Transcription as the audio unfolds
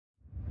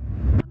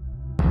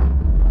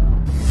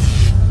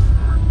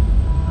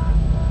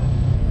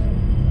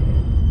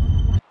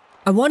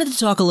I wanted to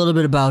talk a little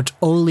bit about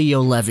Olli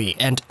Juolevi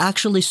and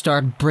actually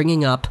start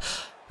bringing up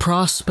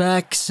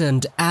prospects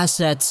and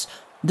assets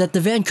that the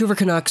Vancouver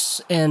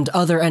Canucks and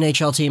other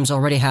NHL teams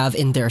already have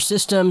in their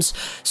systems.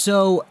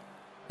 So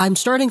I'm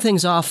starting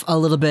things off a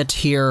little bit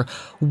here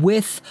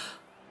with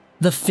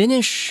the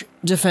Finnish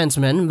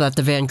defenseman that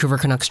the Vancouver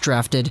Canucks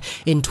drafted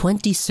in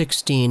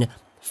 2016,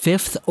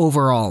 5th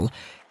overall,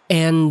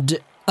 and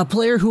a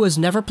player who has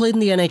never played in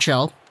the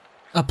NHL,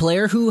 a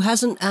player who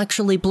hasn't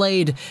actually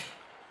played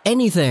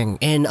anything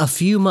in a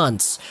few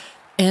months,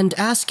 and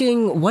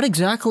asking what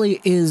exactly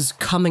is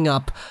coming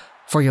up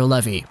for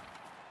Juolevi.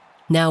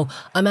 Now,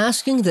 I'm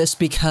asking this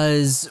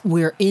because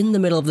we're in the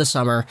middle of the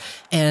summer,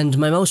 and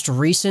my most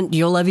recent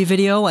Juolevi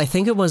video, I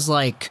think it was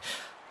like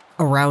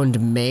around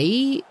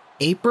May,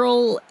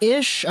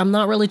 April-ish, I'm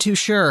not really too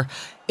sure.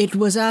 It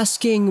was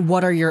asking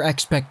what are your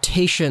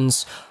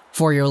expectations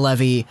for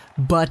Juolevi,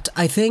 but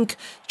I think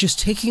just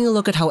taking a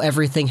look at how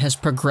everything has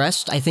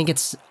progressed, I think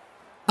it's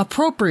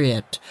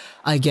appropriate,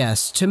 I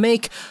guess, to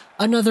make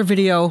another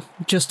video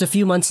just a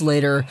few months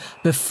later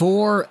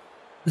before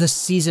the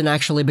season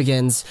actually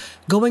begins,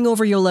 going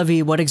over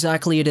Juolevi, what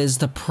exactly it is,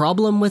 the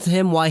problem with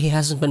him, why he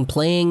hasn't been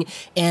playing,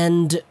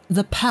 and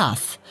the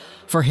path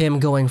for him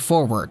going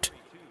forward.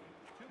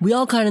 We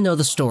all kind of know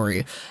the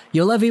story.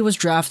 Juolevi was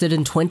drafted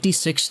in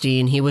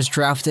 2016. He was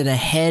drafted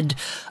ahead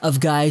of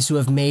guys who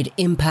have made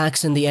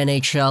impacts in the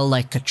NHL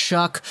like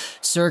Tkachuk,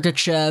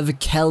 Sergachev,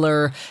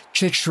 Keller,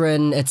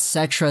 Chychrun,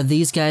 etc.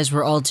 These guys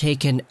were all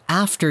taken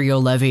after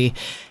Juolevi,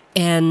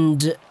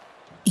 and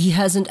he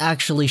hasn't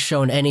actually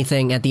shown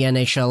anything at the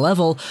NHL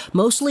level,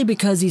 mostly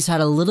because he's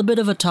had a little bit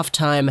of a tough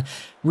time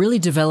really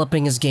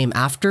developing his game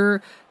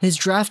after his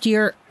draft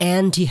year,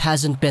 and he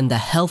hasn't been the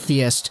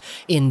healthiest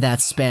in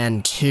that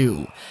span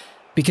too.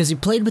 Because he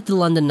played with the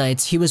London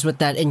Knights, he was with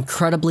that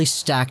incredibly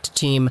stacked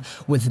team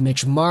with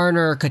Mitch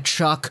Marner,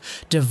 Tkachuk,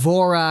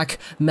 Dvorak,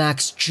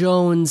 Max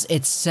Jones,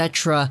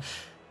 etc.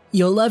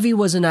 Juolevi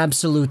was an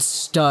absolute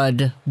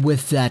stud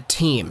with that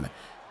team.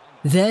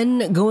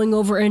 Then, going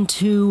over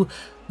into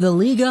the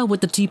Liga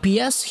with the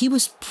TPS, he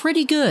was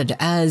pretty good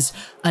as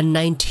a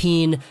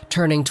 19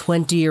 turning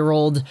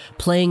 20-year-old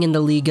playing in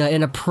the Liga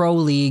in a pro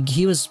league.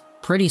 He was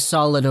pretty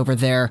solid over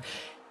there.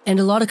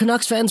 And a lot of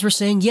Canucks fans were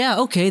saying, yeah,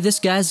 okay, this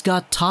guy's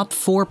got top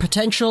 4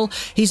 potential.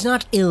 He's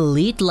not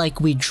elite like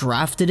we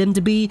drafted him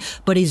to be,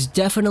 but he's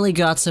definitely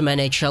got some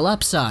NHL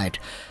upside.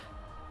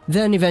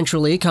 Then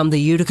eventually come the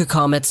Utica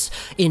Comets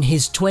in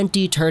his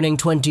 20 turning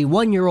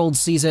 21-year-old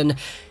season.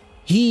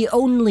 He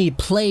only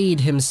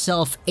played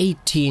himself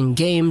 18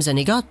 games, and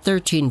he got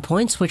 13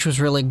 points, which was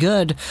really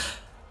good,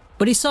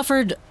 but he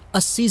suffered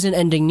a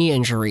season-ending knee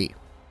injury,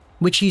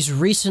 which he's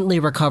recently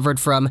recovered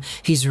from.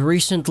 He's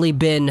recently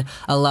been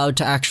allowed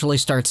to actually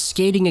start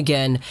skating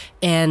again,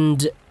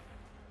 and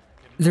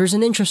there's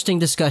an interesting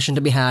discussion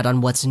to be had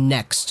on what's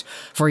next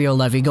for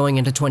Juolevi going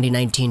into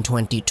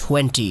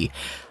 2019-2020.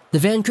 The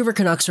Vancouver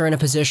Canucks are in a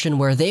position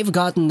where they've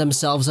gotten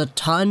themselves a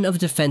ton of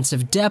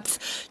defensive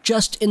depth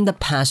just in the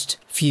past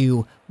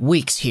few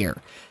weeks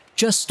here.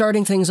 Just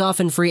starting things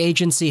off in free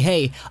agency,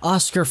 hey,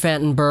 Oscar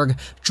Fantenberg,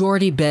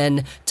 Jordy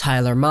Ben,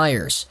 Tyler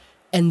Myers.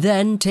 And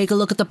then take a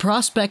look at the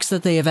prospects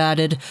that they have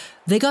added.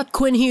 They got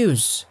Quinn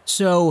Hughes.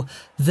 So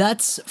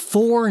that's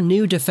 4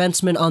 new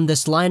defensemen on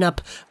this lineup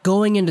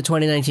going into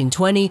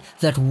 2019-20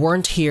 that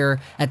weren't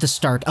here at the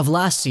start of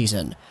last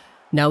season.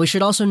 Now, we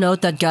should also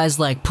note that guys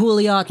like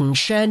Pouliot and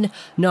Shen,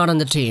 not on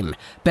the team.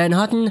 Ben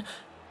Hutton,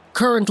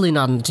 currently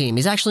not on the team.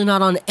 He's actually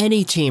not on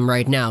any team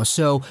right now,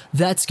 so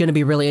that's going to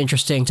be really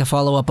interesting to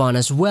follow up on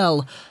as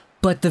well.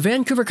 But the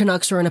Vancouver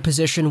Canucks are in a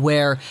position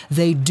where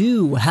they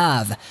do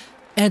have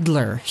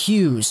Edler,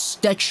 Hughes,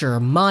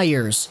 Stetcher,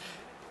 Myers,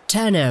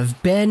 Tanev,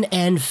 Ben,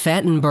 and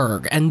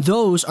Fantenberg, and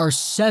those are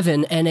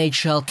 7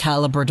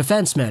 NHL-caliber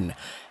defensemen.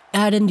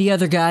 Add in the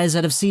other guys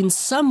that have seen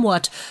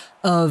somewhat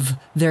of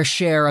their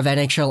share of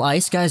NHL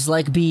ice, guys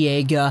like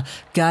Biega,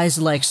 guys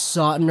like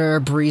Sautner,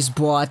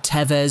 Brisebois,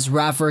 Tevez,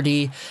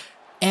 Rafferty,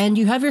 and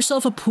you have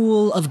yourself a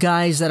pool of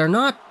guys that are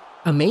not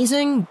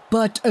amazing,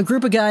 but a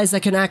group of guys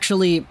that can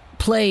actually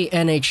play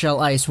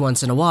NHL ice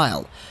once in a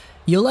while.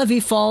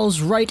 Juolevi falls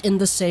right in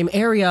the same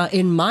area,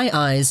 in my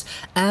eyes,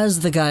 as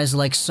the guys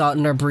like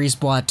Sautner,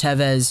 Brisebois,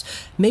 Tevez,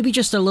 maybe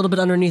just a little bit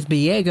underneath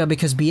Biega,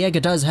 because Biega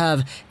does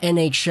have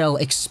NHL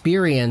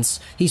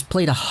experience. He's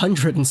played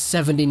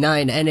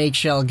 179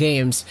 NHL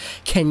games.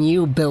 Can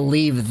you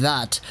believe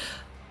that?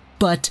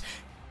 But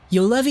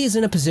Juolevi is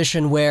in a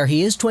position where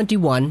he is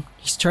 21,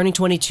 he's turning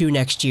 22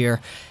 next year.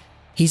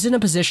 He's in a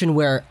position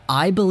where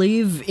I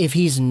believe if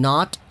he's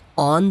not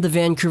on the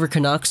Vancouver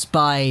Canucks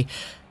by,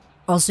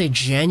 I'll say,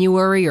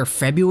 January or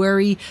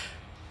February,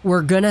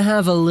 we're gonna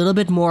have a little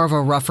bit more of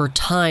a rougher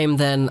time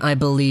than I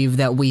believe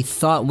that we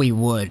thought we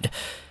would.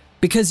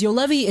 Because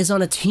Juolevi is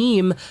on a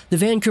team, the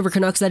Vancouver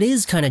Canucks, that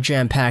is kind of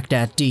jam-packed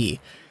at D.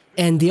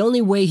 And the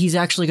only way he's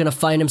actually going to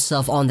find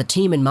himself on the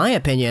team, in my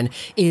opinion,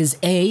 is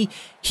A,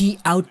 he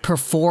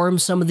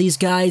outperforms some of these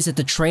guys at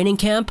the training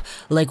camp,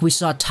 like we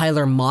saw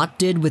Tyler Mott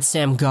did with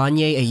Sam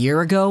Gagner a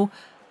year ago,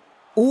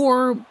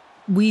 or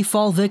we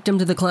fall victim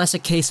to the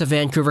classic case of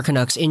Vancouver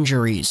Canucks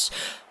injuries,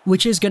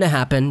 which is going to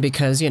happen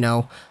because,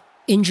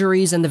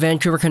 injuries and the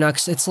Vancouver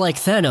Canucks, it's like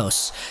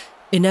Thanos.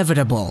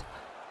 Inevitable.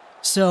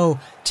 So,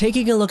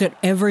 taking a look at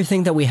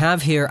everything that we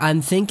have here,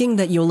 I'm thinking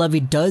that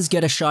Juolevi does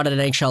get a shot at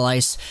NHL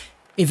ice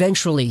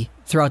eventually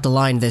throughout the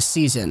line this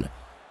season.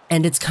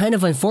 And it's kind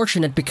of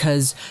unfortunate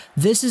because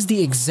this is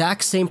the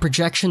exact same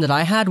projection that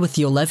I had with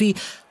Juolevi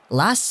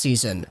last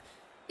season.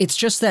 It's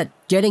just that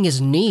getting his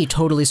knee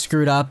totally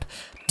screwed up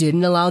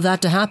didn't allow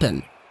that to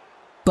happen.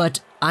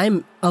 But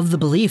I'm of the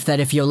belief that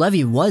if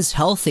Juolevi was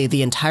healthy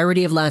the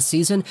entirety of last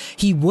season,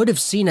 he would have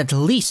seen at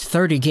least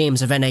 30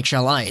 games of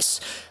NHL ice.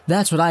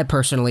 That's what I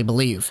personally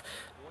believe.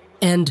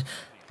 And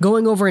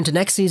going over into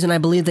next season, I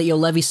believe that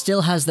Juolevi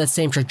still has that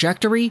same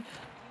trajectory,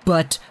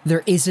 but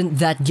there isn't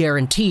that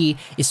guarantee,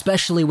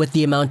 especially with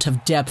the amount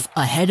of depth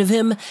ahead of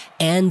him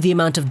and the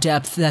amount of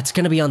depth that's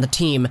going to be on the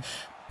team.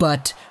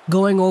 But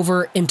going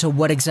over into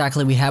what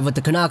exactly we have with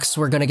the Canucks,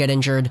 we're going to get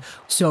injured,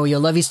 so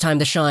Juolevi's time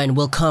to shine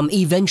will come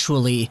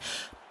eventually.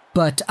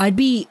 But I'd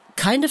be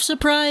kind of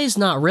surprised,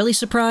 not really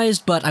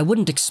surprised, but I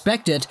wouldn't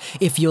expect it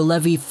if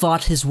Juolevi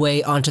fought his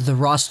way onto the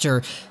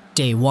roster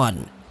day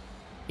one.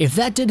 If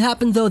that did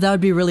happen though, that would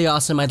be really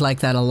awesome, I'd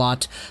like that a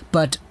lot.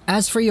 But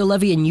as for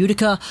Juolevi and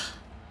Utica,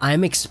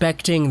 I'm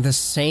expecting the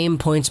same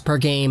points per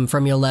game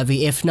from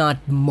Juolevi, if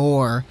not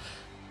more,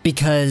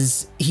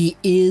 because he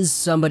is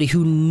somebody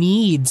who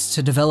needs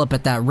to develop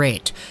at that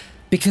rate.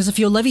 Because if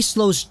Juolevi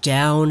slows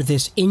down,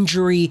 this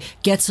injury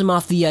gets him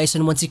off the ice,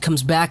 and once he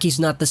comes back, he's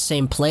not the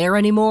same player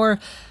anymore,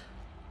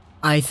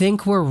 I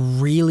think we're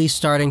really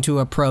starting to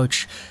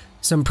approach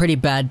some pretty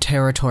bad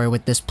territory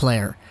with this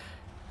player.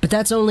 But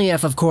that's only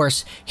if, of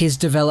course, his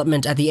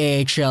development at the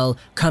AHL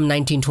come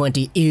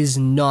 1920 is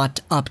not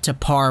up to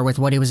par with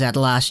what he was at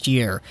last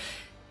year.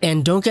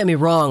 And don't get me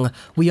wrong,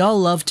 we all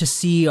love to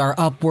see our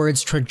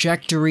upwards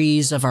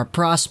trajectories of our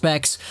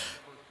prospects,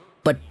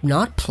 but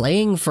not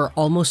playing for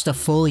almost a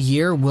full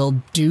year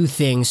will do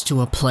things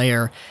to a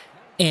player.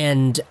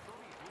 And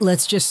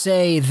let's just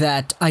say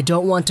that I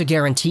don't want to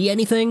guarantee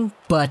anything,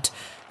 but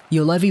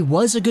Juolevi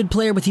was a good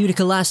player with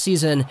Utica last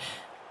season,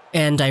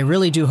 and I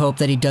really do hope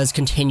that he does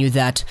continue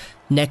that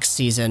next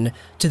season,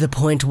 to the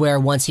point where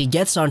once he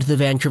gets onto the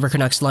Vancouver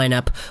Canucks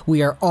lineup,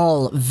 we are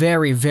all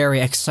very,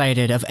 very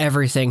excited of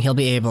everything he'll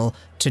be able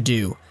to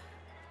do.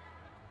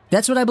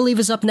 That's what I believe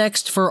is up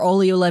next for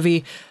Olli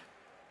Juolevi.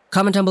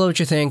 Comment down below what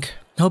you think.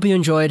 Hope you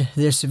enjoyed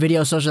this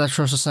video. Social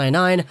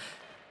 9,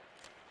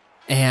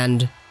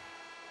 and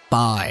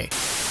bye.